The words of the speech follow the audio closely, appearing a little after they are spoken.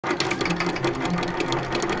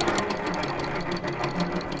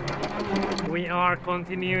We are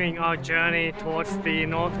continuing our journey towards the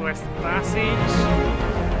Northwest Passage.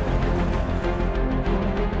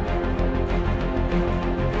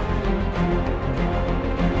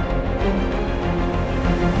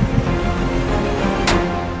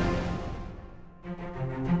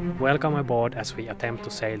 Welcome aboard as we attempt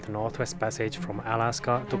to sail the Northwest Passage from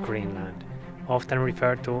Alaska to Greenland. Often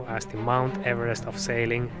referred to as the Mount Everest of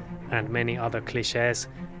sailing and many other cliches,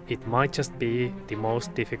 it might just be the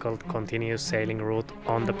most difficult continuous sailing route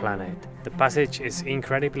on the planet. The passage is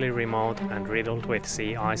incredibly remote and riddled with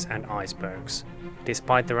sea ice and icebergs.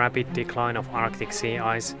 Despite the rapid decline of Arctic sea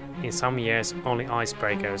ice, in some years only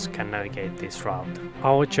icebreakers can navigate this route.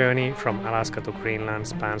 Our journey from Alaska to Greenland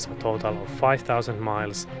spans a total of 5,000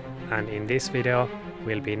 miles, and in this video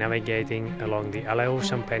we'll be navigating along the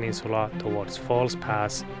Aleutian Peninsula towards Falls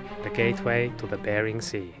Pass, the gateway to the Bering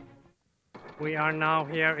Sea. We are now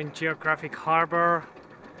here in Geographic Harbor.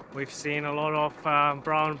 We've seen a lot of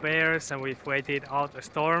brown bears and we've waited out a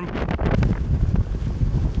storm.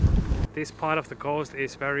 This part of the coast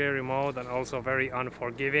is very remote and also very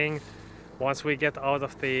unforgiving. Once we get out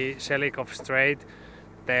of the Shelikof Strait,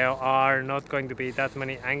 there are not going to be that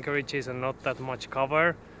many anchorages and not that much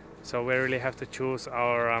cover. So we really have to choose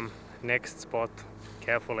our next spot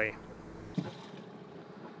carefully.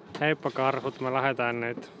 Heippa karhut, me lähdetään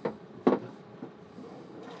nyt.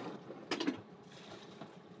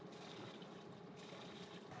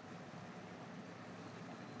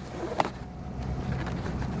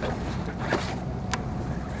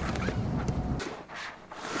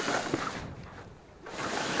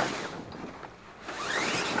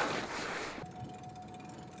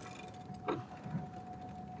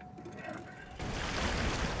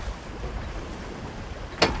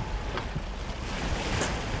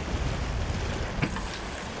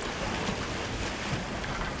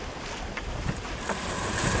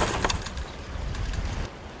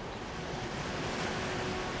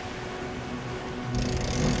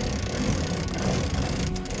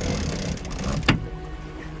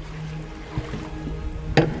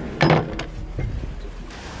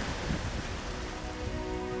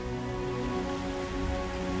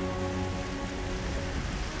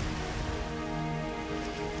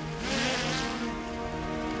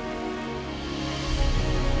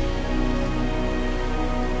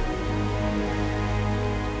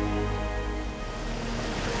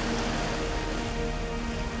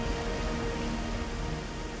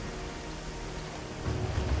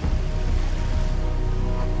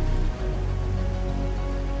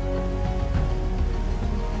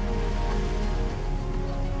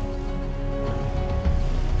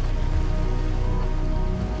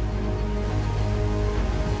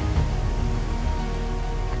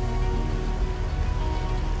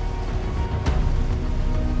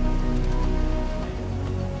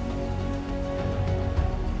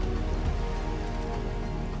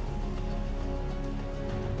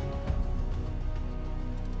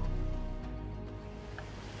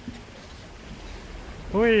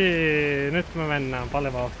 Hui, nyt me mennään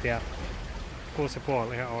paljon vauhtia.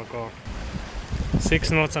 6,5 ihan ok. 6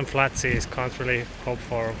 knots and flat seas, can't really hope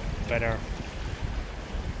for better.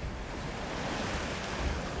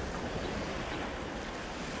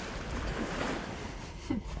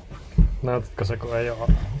 Näytätkö se kun ei oo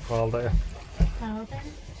valtoja? Näytän.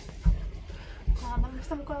 Mä oon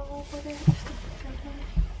tämmöstä mukaan luukuuteen.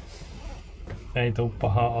 Ei tuu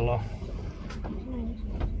pahaa oloa.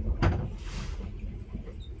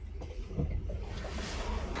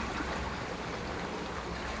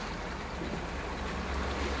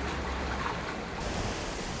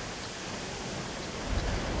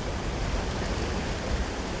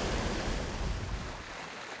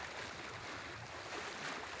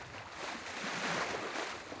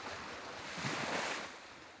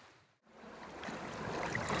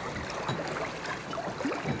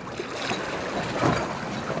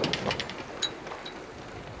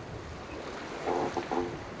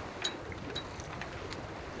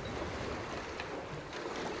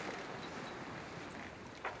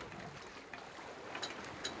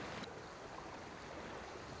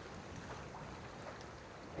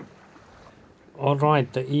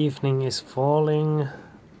 Alright, the evening is falling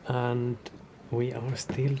and we are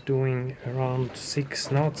still doing around 6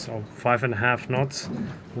 knots or 5.5 knots,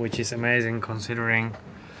 which is amazing considering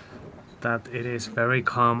that it is very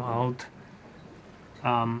calm out.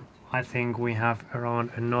 I think we have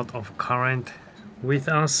around a knot of current with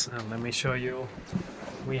us, and let me show you.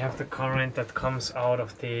 We have the current that comes out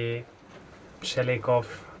of the Shelikof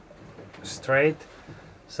Strait,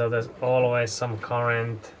 so there's always some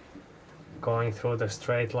current going through the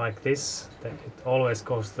strait like this. It always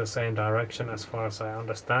goes the same direction as far as I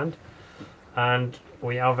understand. and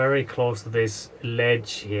we are very close to this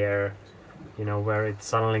ledge here, you know, where it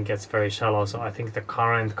suddenly gets very shallow. So I think the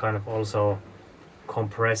current kind of also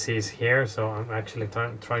compresses here. So I'm actually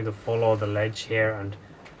trying to follow the ledge here and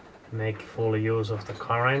make full use of the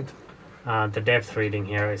current. The depth reading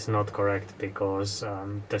here is not correct because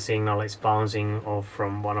the signal is bouncing off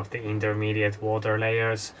from one of the intermediate water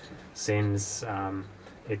layers. Since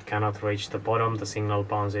it cannot reach the bottom, the signal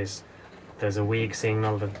bounces. There's a weak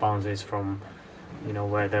signal that bounces from, you know,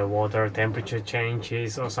 where the water temperature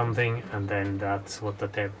changes or something, and then that's what the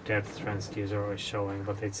depth transducer is showing.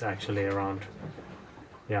 But it's actually around,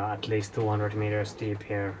 yeah, at least 200 meters deep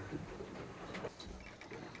here.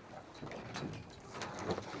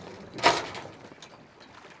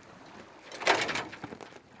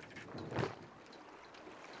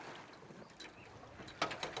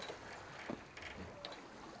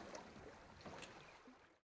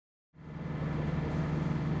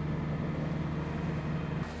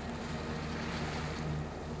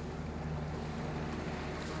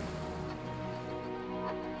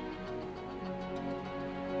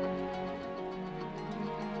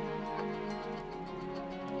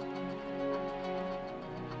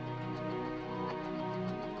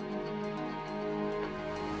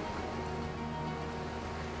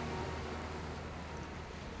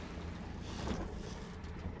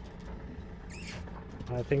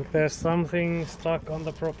 I think there's something stuck on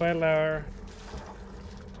the propeller.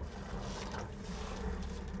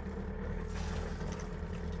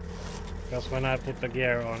 Because when I put the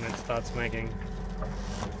gear on, it starts making.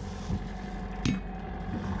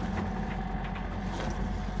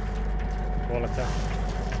 Kuuletko?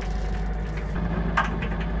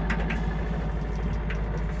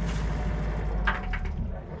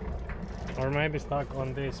 Or maybe stuck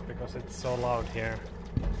on this because it's so loud here.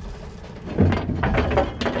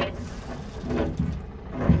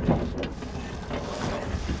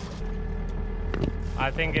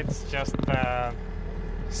 I think it's just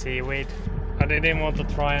seaweed. I didn't want to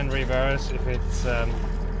try and reverse if it's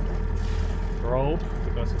rope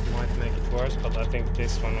because it might make it worse, but I think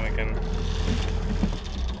this one we can.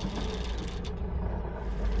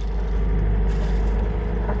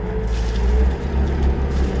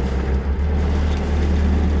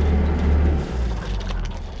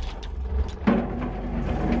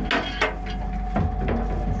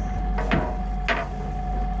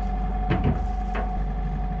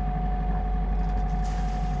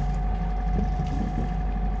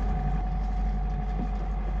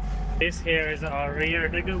 This here is our rear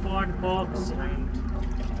digger board box, and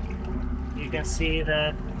you can see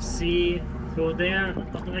the sea through there,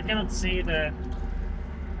 but I cannot see any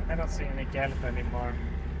kelp anymore.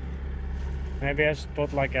 Maybe I should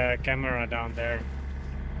put like a camera down there.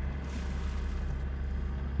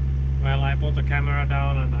 Well, I put the camera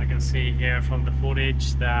down and I can see here from the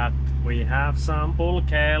footage that we have some bull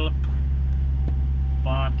kelp,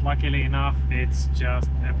 but luckily enough it's just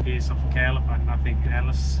a piece of kelp and nothing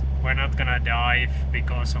else. We're not gonna dive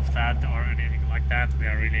because of that or anything like that. We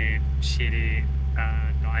are really shitty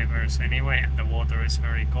divers anyway, and the water is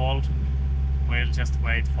very cold. We'll just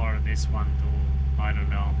wait for this one to, I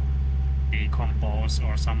don't know, decompose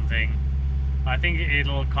or something. I think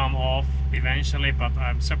it'll come off eventually, but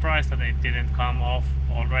I'm surprised that it didn't come off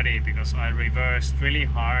already because I reversed really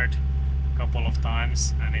hard a couple of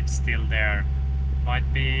times and it's still there.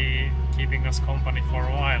 Might be keeping us company for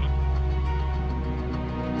a while.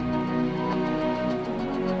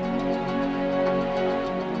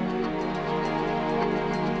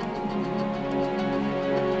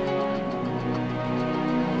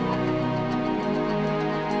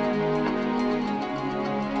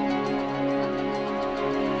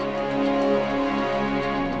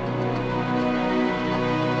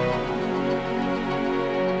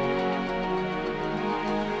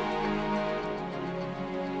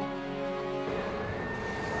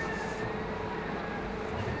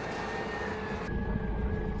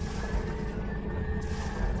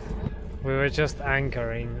 We were just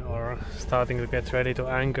anchoring or starting to get ready to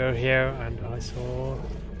anchor here, and I saw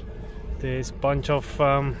this bunch of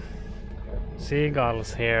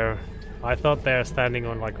seagulls here. I thought they're standing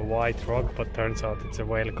on like a white rock, but turns out it's a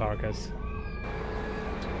whale carcass.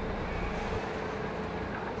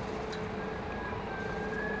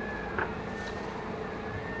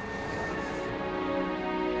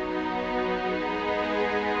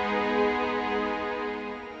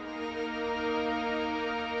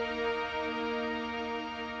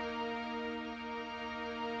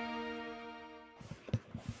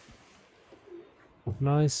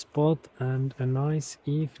 Nice spot and a nice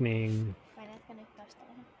evening. Painatka nyt taas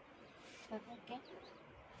tuohon? Oikein.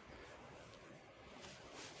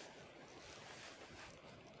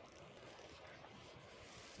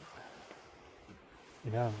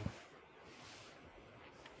 Yeah.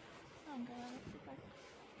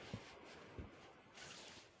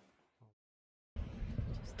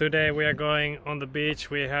 Today we are going on the beach.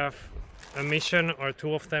 We have a mission, or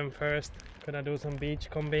two of them. First, gonna do some beach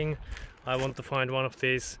combing. I want to find one of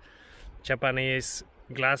these Japanese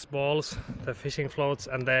glass balls, the fishing floats,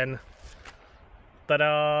 and then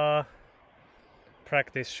ta-da!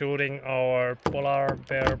 Practice shooting our polar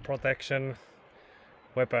bear protection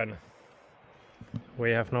weapon.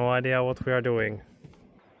 We have no idea what we are doing.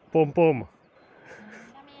 Boom boom!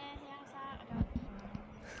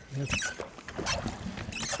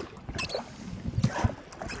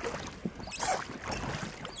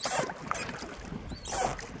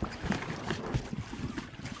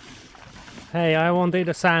 Hey, I wanted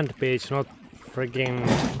a sand beach, not frigging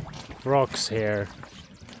rocks here.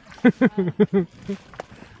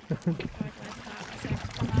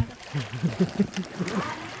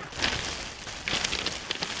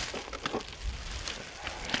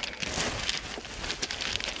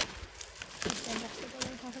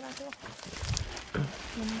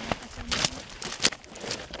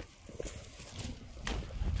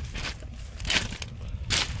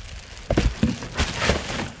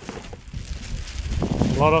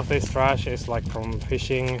 A lot of this trash is like from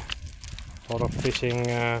fishing, a lot of fishing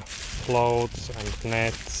floats and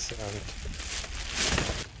nets and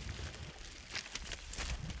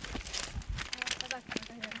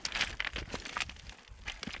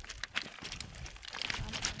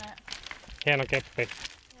hieno keppi.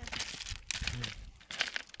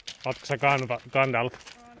 Ootko sä Gandalf?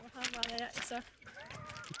 On vähän vaan ja iso.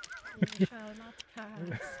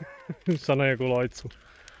 Sano joku loitsu.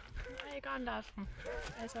 Ei Gandalf.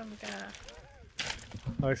 Ei se oo mikään.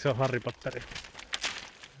 Oliko se on Harry Potteri?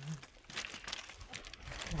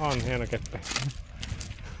 On hieno keppi.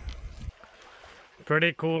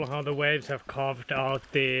 Pretty cool how the waves have carved out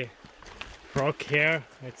the rock here.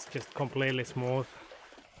 It's just completely smooth.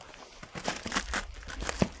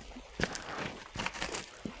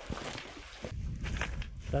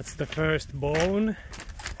 That's the first bone.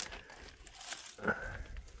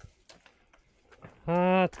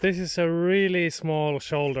 This is a really small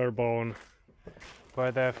shoulder bone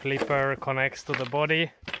where the flipper connects to the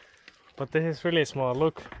body. But this is really small,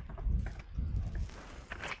 look.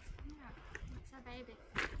 It's a baby.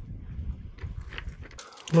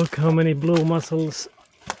 Look how many blue mussels.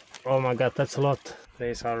 Oh my god, that's a lot.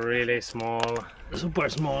 These are really small, super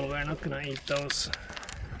small. We're not gonna eat those.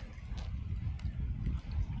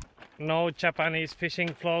 No Japanese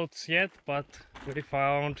fishing floats yet, but we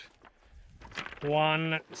found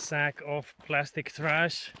one sack of plastic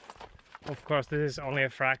trash. Of course, this is only a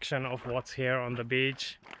fraction of what's here on the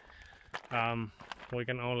beach. We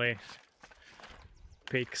can only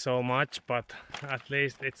pick so much, but at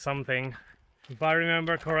least it's something. If I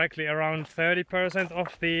remember correctly, around 30%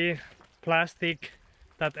 of the plastic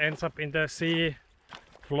that ends up in the sea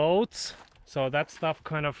floats. So that stuff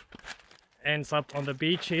kind of ends up on the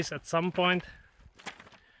beaches at some point,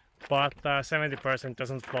 but 70%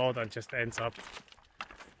 doesn't float and just ends up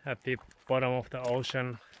at the bottom of the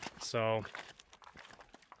ocean. So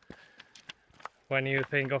when you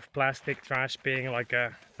think of plastic trash being like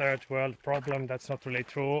a third world problem, that's not really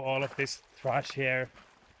true. All of this trash here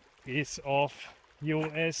is of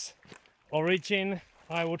US origin,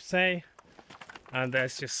 I would say, and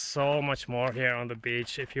there's just so much more here on the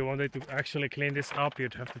beach. If you wanted to actually clean this up,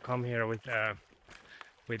 you'd have to come here with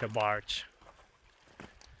a barge.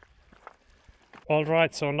 All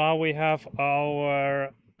right, so now we have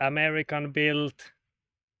our American built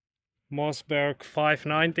Mossberg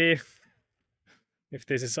 590. If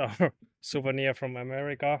this is our souvenir from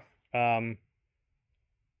America.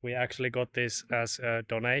 We actually got this as a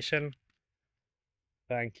donation.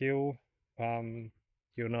 Thank you.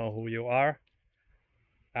 You know who you are.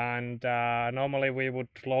 And normally we would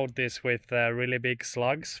load this with really big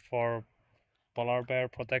slugs for polar bear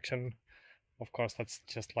protection. Of course, that's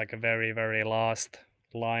just like a very, very last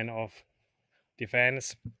line of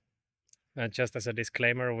defense. And just as a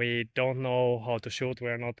disclaimer, we don't know how to shoot.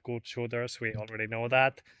 We're not good shooters. We already know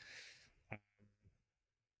that.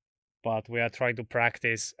 But we are trying to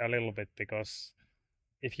practice a little bit, because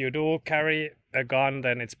if you do carry a gun,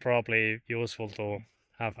 then it's probably useful to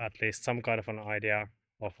have at least some kind of an idea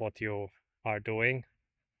of what you are doing.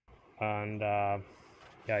 And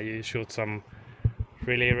yeah, you shoot some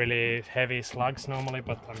really, really heavy slugs normally,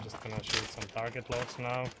 but I'm just gonna shoot some target loads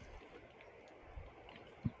now.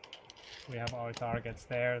 We have our targets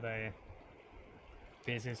there, the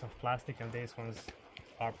pieces of plastic, and these ones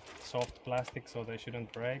are soft plastic, so they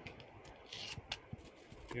shouldn't break.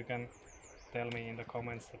 You can tell me in the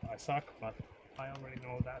comments that I suck, but I already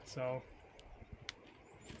know that, so.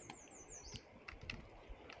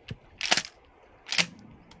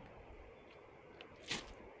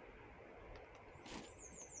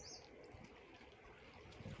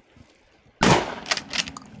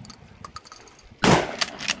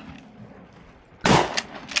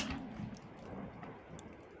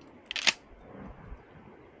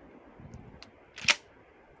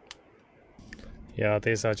 Yeah,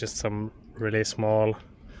 these are just some really small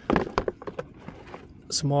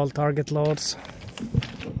target loads.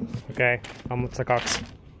 Okei, ammut sä 2.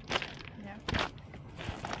 Joo.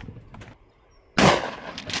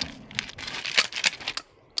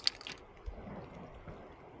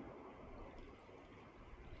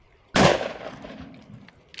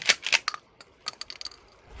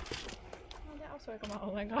 Mä en tiedä, osuiko mä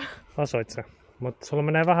ollenkaan. Osuit sä. Mut sulla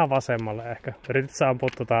menee vähän vasemmalle ehkä. Yritit sä ampua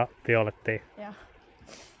tota violettia? Joo.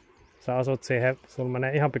 Sä asut siihen, sulla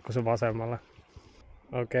menee ihan pikkusen vasemmalle.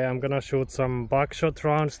 Okay, I'm gonna shoot some buckshot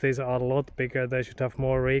rounds. These are a lot bigger, they should have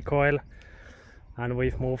more recoil. And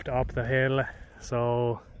we've moved up the hill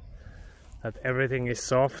so that everything is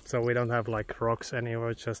soft, so we don't have like rocks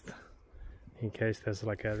anywhere, just in case there's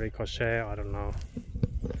like a ricochet, I don't know.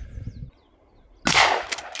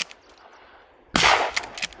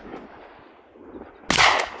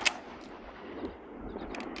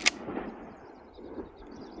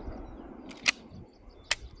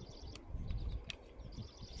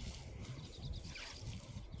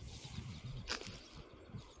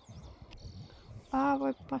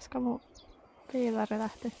 Voi paska, mun piilari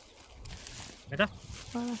lähti. Mitä?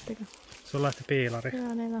 Vai lähtikö? Sulla lähti piilari.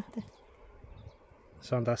 Joo, niin lähti.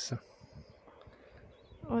 Se on tässä.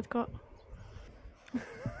 Ootko...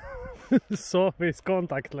 Sophie's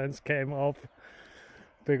contact lens came off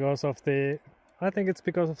because of the... I think it's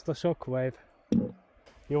because of the shock wave.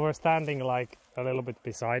 You were standing like a little bit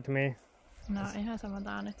beside me. No ihan sama,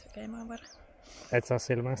 tää on nyt game over. Et saa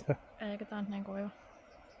silmästä? Eikö tää on niin kuiva?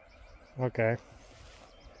 Okay.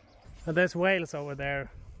 And there's whales over there.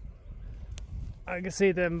 I can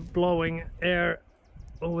see them blowing air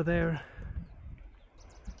over there.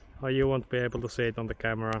 Oh, you won't be able to see it on the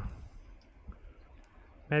camera.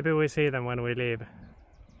 Maybe we see them when we leave.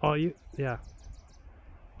 Oh, yeah.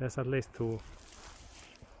 There's at least 2.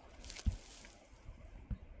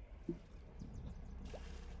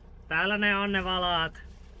 Täällä ne on ne valaat.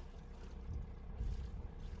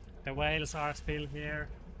 The whales are still here.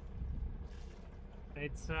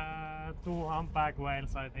 It's 2 humpback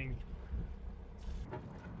whales, I think.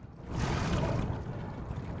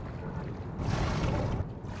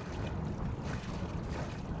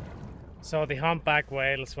 So the humpback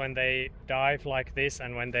whales, when they dive like this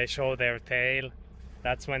and when they show their tail,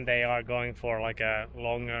 that's when they are going for like a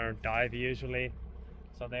longer dive usually.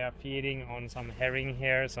 So they are feeding on some herring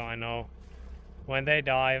here, so I know when they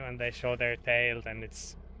dive and they show their tail, then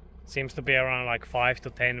it seems to be around like 5 to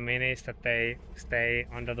 10 minutes that they stay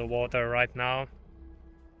under the water right now.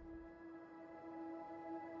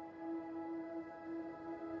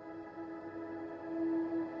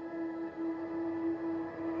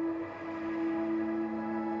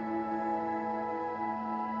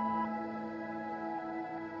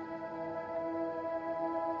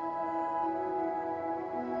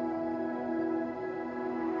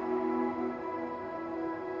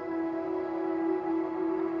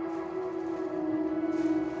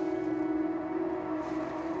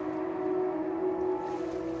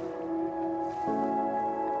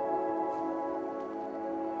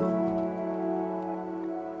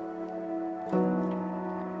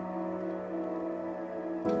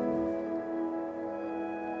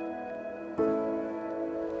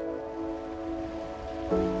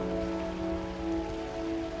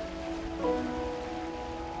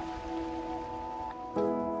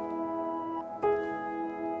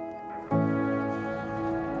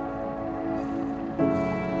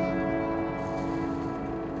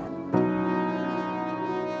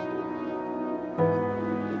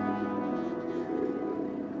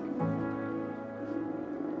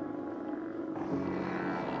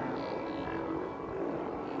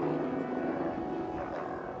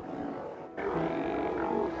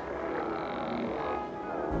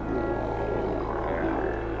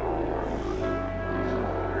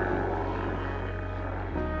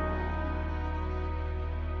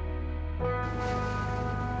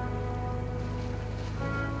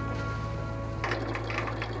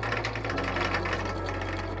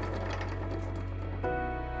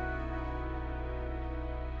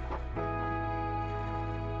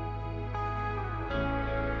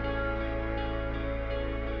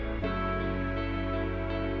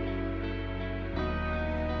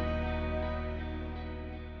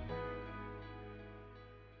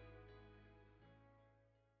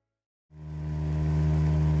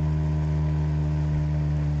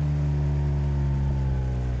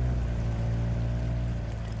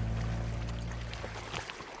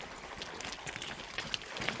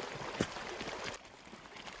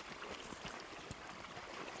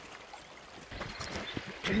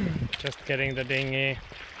 Just getting the dinghy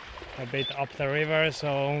a bit up the river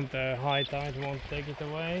so the high tide won't take it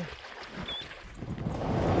away.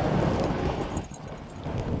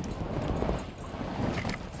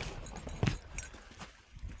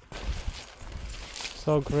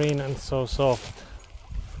 So green and so soft.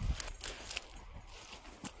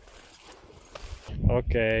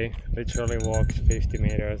 Okay, literally walked 50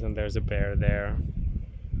 meters and there's a bear there.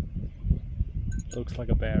 Looks like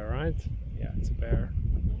a bear, right? Yeah, it's a bear.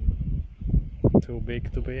 Too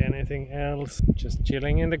big to be anything else. Just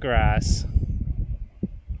chilling in the grass.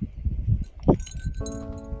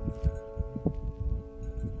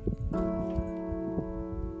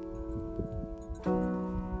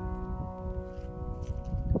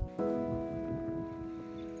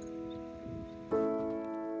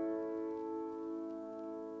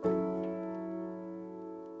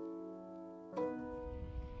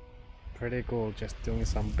 Pretty cool, just doing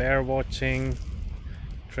some bear watching,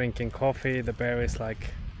 drinking coffee. The bear is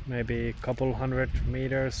like maybe a couple 100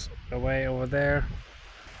 meters away over there.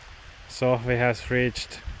 Sophie has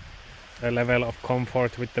reached a level of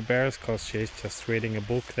comfort with the bears because she's just reading a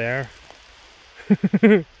book there.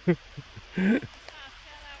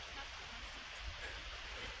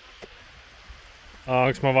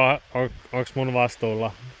 Onks mun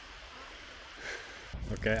vastuulla?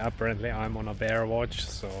 Okay, apparently I'm on a bear watch,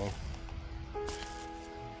 so...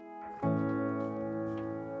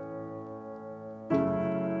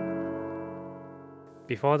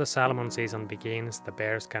 Before the salmon season begins, the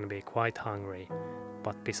bears can be quite hungry.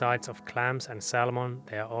 But besides of clams and salmon,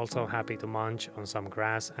 they are also happy to munch on some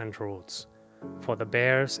grass and roots. For the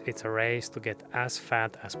bears, it's a race to get as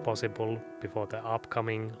fat as possible before the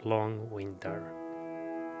upcoming long winter.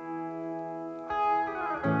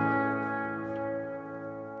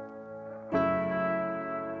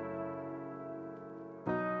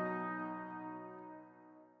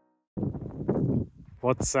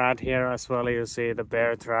 What's sad here as well, you see the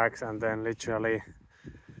bear tracks and then literally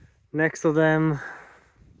next to them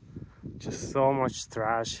just so much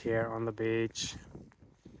trash here on the beach.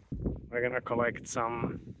 We're gonna collect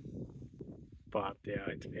some, but yeah,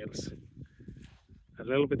 it feels a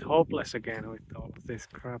little bit hopeless again with all of this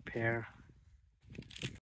crap here.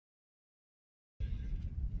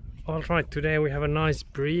 Alright, today we have a nice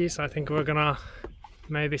breeze. I think we're gonna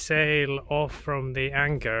maybe sail off from the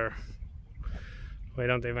anchor. We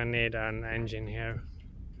don't even need an engine here.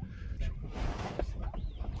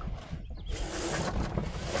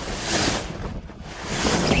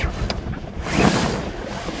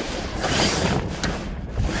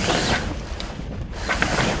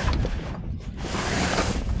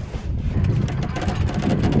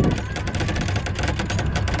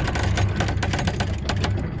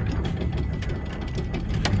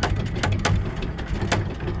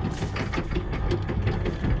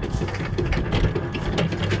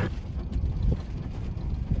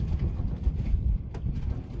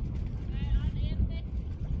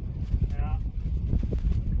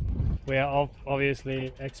 We are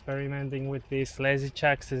obviously experimenting with these lazy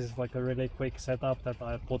jacks. This is like a really quick setup that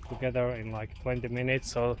I put together in like 20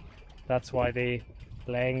 minutes, so that's why the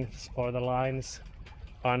lengths for the lines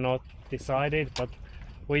are not decided, but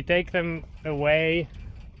we take them away.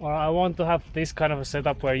 Well, I want to have this kind of a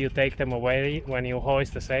setup where you take them away when you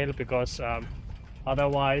hoist the sail, because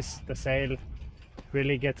otherwise the sail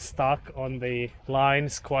really gets stuck on the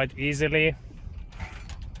lines quite easily,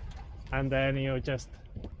 and then you just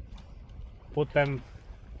put them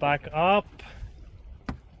back up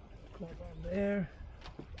there.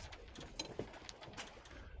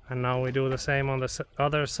 And now we do the same on the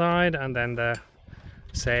other side, and then the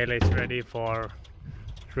sail is ready for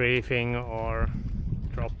reefing or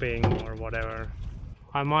dropping or whatever.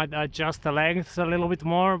 I might adjust the lengths a little bit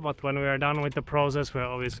more, but when we are done with the process, we're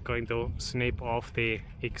always going to snip off the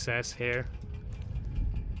excess here.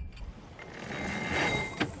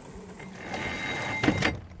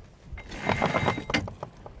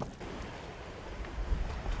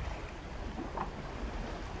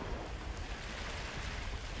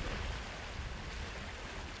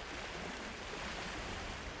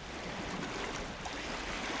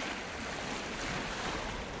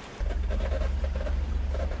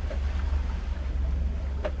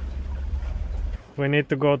 We need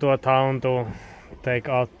to go to a town to take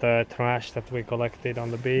out the trash that we collected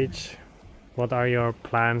on the beach. What are your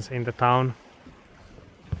plans in the town?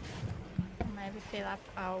 Maybe fill up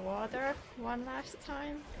our water one last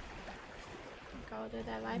time. Go to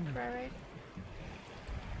the library.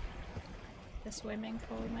 The swimming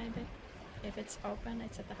pool maybe. If it's open,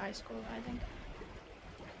 it's at the high school, I think.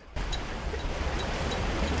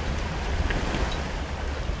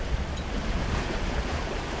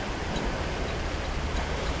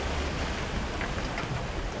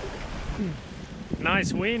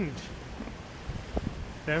 Nice wind.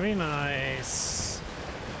 Very nice.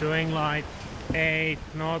 Doing like 8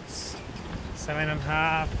 knots,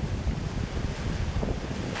 7.5.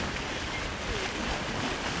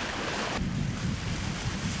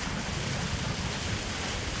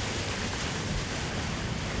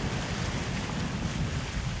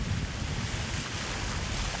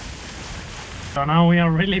 So now we are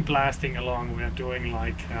really blasting along. We are doing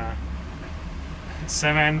like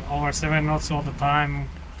over 7 knots all the time,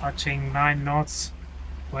 touching 9 knots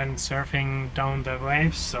when surfing down the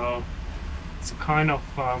waves. So it's kind of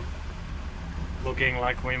looking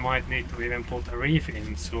like we might need to even put a reef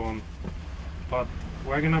in soon. But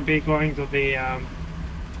we're gonna be going to the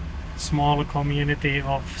small community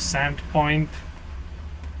of Sandpoint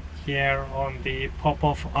here on the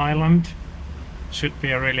Popov Island. Should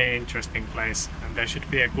be a really interesting place, and there should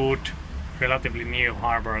be a good, relatively new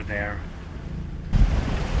harbor there.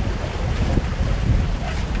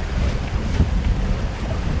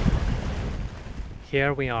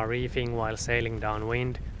 Here we are reefing while sailing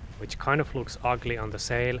downwind, which kind of looks ugly on the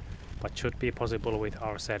sail, but should be possible with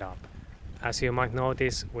our setup. As you might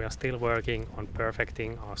notice, we are still working on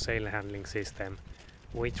perfecting our sail handling system.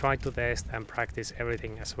 We tried to test and practice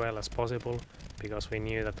everything as well as possible, because we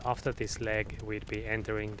knew that after this leg we'd be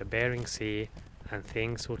entering the Bering Sea and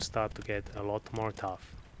things would start to get a lot more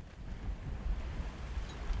tough.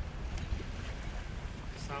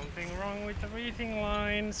 Something wrong with the reefing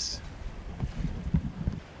lines.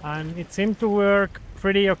 And it seemed to work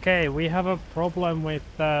pretty okay. We have a problem with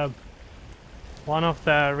one of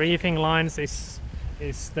the reefing lines is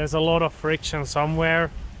there's a lot of friction somewhere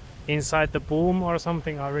inside the boom or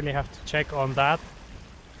something. I really have to check on that.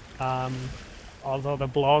 Although the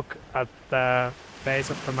block at the base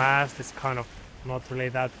of the mast is kind of not really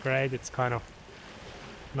that great. It's kind of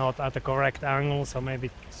not at the correct angle, so maybe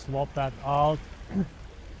swap that out.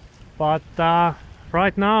 But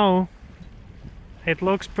right now it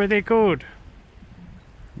looks pretty good.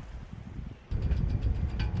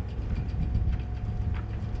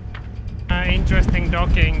 Interesting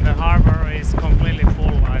docking. The harbor is completely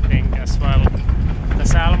full, I think, as well. The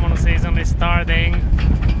salmon season is starting.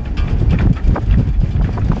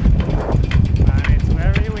 And it's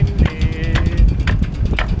very windy.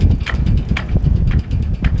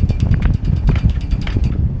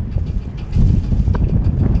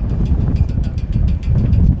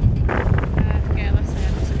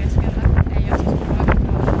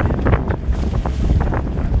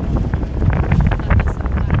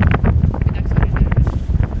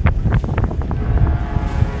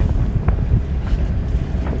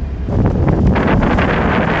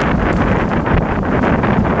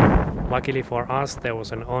 Luckily for us, there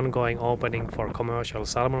was an ongoing opening for commercial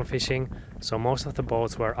salmon fishing, so most of the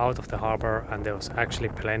boats were out of the harbor and there was actually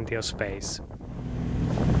plenty of space.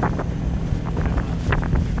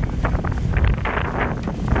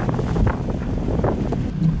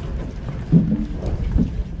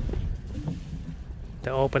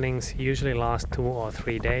 The openings usually last 2 or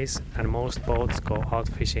 3 days, and most boats go out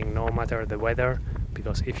fishing no matter the weather,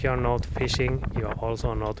 because if you are not fishing, you are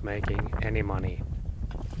also not making any money.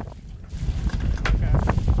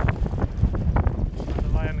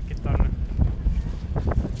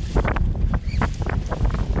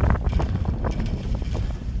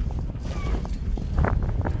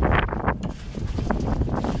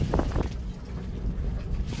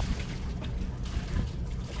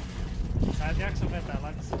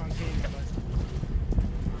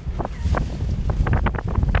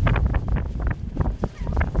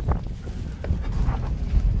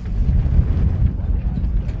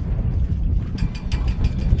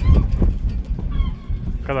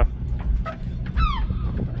 Kato.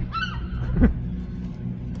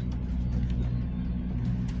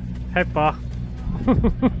 Heippa!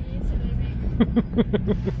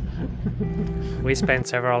 We spent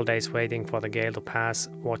several days waiting for the gale to pass,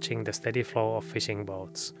 watching the steady flow of fishing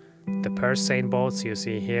boats. The purse seine boats you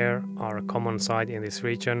see here are a common sight in this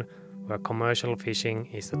region, where commercial fishing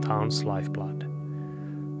is the town's lifeblood.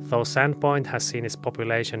 Though Sandpoint has seen its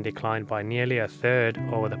population decline by nearly a third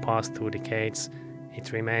over the past 2 decades,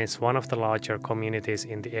 it remains one of the larger communities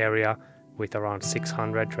in the area, with around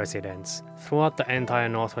 600 residents. Throughout the entire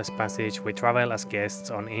Northwest Passage, we travel as guests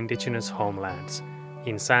on indigenous homelands.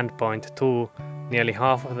 In Sandpoint too, nearly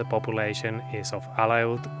half of the population is of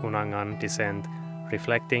Aleut-Unangan descent,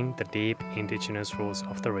 reflecting the deep indigenous roots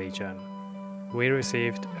of the region. We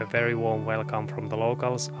received a very warm welcome from the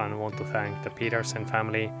locals and want to thank the Petersen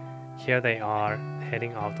family. Here they are,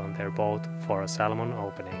 heading out on their boat for a salmon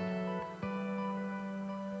opening.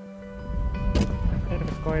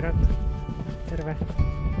 Terve koirat. Terve.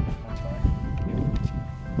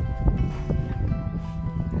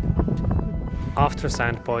 After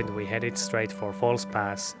Sandpoint we headed straight for Falls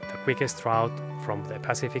Pass, the quickest route from the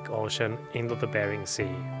Pacific Ocean into the Bering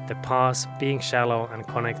Sea. The pass, being shallow and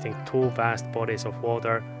connecting two vast bodies of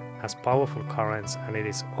water, has powerful currents and it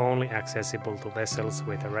is only accessible to vessels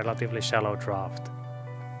with a relatively shallow draft.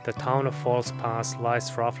 The town of Falls Pass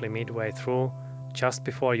lies roughly midway through, just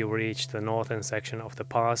before you reach the northern section of the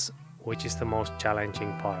pass, which is the most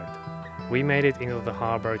challenging part. We made it into the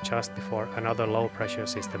harbor just before another low pressure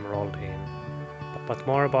system rolled in. But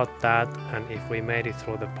more about that and if we made it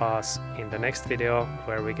through the pass in the next video,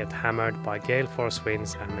 where we get hammered by gale force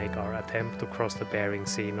winds and make our attempt to cross the Bering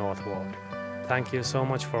Sea northward. Thank you so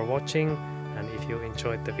much for watching, and if you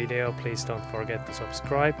enjoyed the video, please don't forget to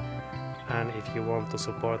subscribe, and if you want to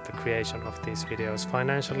support the creation of these videos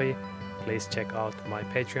financially, please check out my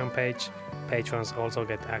Patreon page. Patrons also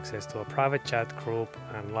get access to a private chat group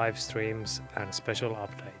and live streams and special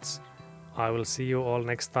updates. I will see you all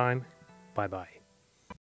next time. Bye bye.